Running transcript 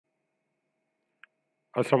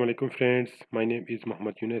Assalamu alaikum friends, my name is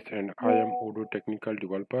Muhammad Yunus and I am Odoo technical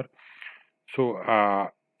developer.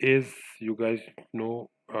 As you guys know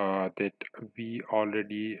that we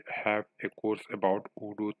already have a course about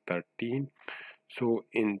Odoo 13. So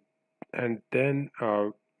in and then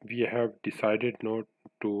we have decided not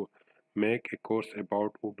to make a course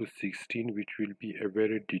about Odoo 16, which will be a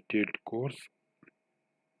very detailed course.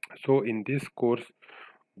 So in this course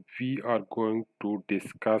we are going to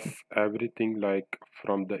discuss everything like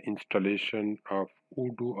from the installation of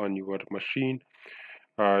Odoo on your machine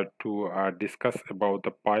to discuss about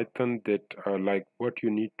the Python that like what you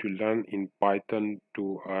need to learn in Python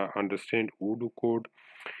to understand Odoo code,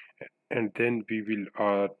 and then we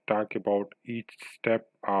will talk about each step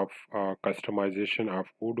of customization of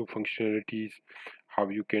Odoo functionalities, how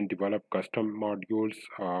you can develop custom modules,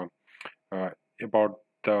 uh, about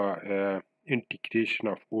the integration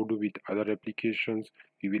of Odoo with other applications.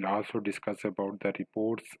 We will also discuss about the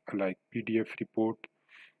reports like PDF report,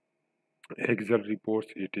 Excel reports,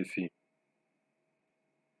 etc.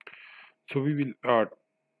 So we will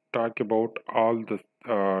talk about all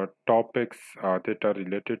the topics that are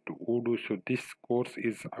related to Odoo. So this course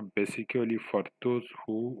is basically for those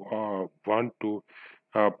who want to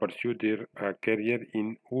pursue their career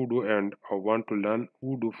in Odoo and want to learn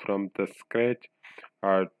Odoo from the scratch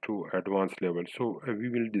to advanced level. So we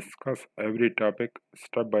will discuss every topic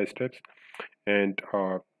step by steps, and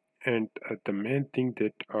the main thing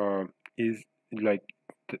that is like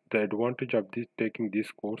the advantage of this taking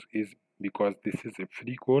this course is because this is a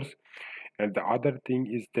free course, and the other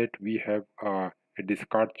thing is that we have a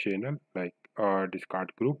Discord channel, like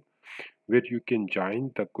Discord group, where you can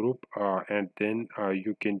join the group and then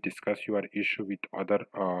you can discuss your issue with other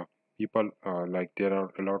people. Like there are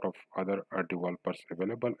a lot of other developers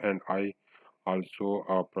available, and I also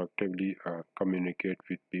proactively communicate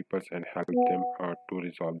with people and help them to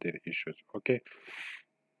resolve their issues. Okay,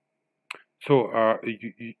 so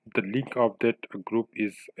the link of that group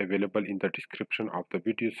is available in the description of the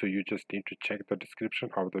video. So you just need to check the description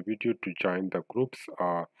of the video to join the groups.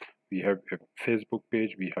 We have a Facebook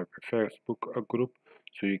page, we have a Facebook group,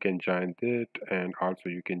 so you can join that, and also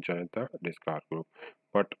you can join the Discord group.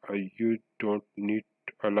 But you don't need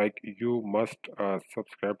like you must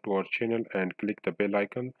subscribe to our channel and click the bell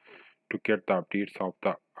icon to get the updates of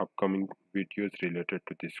the upcoming videos related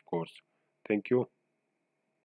to this course. Thank you.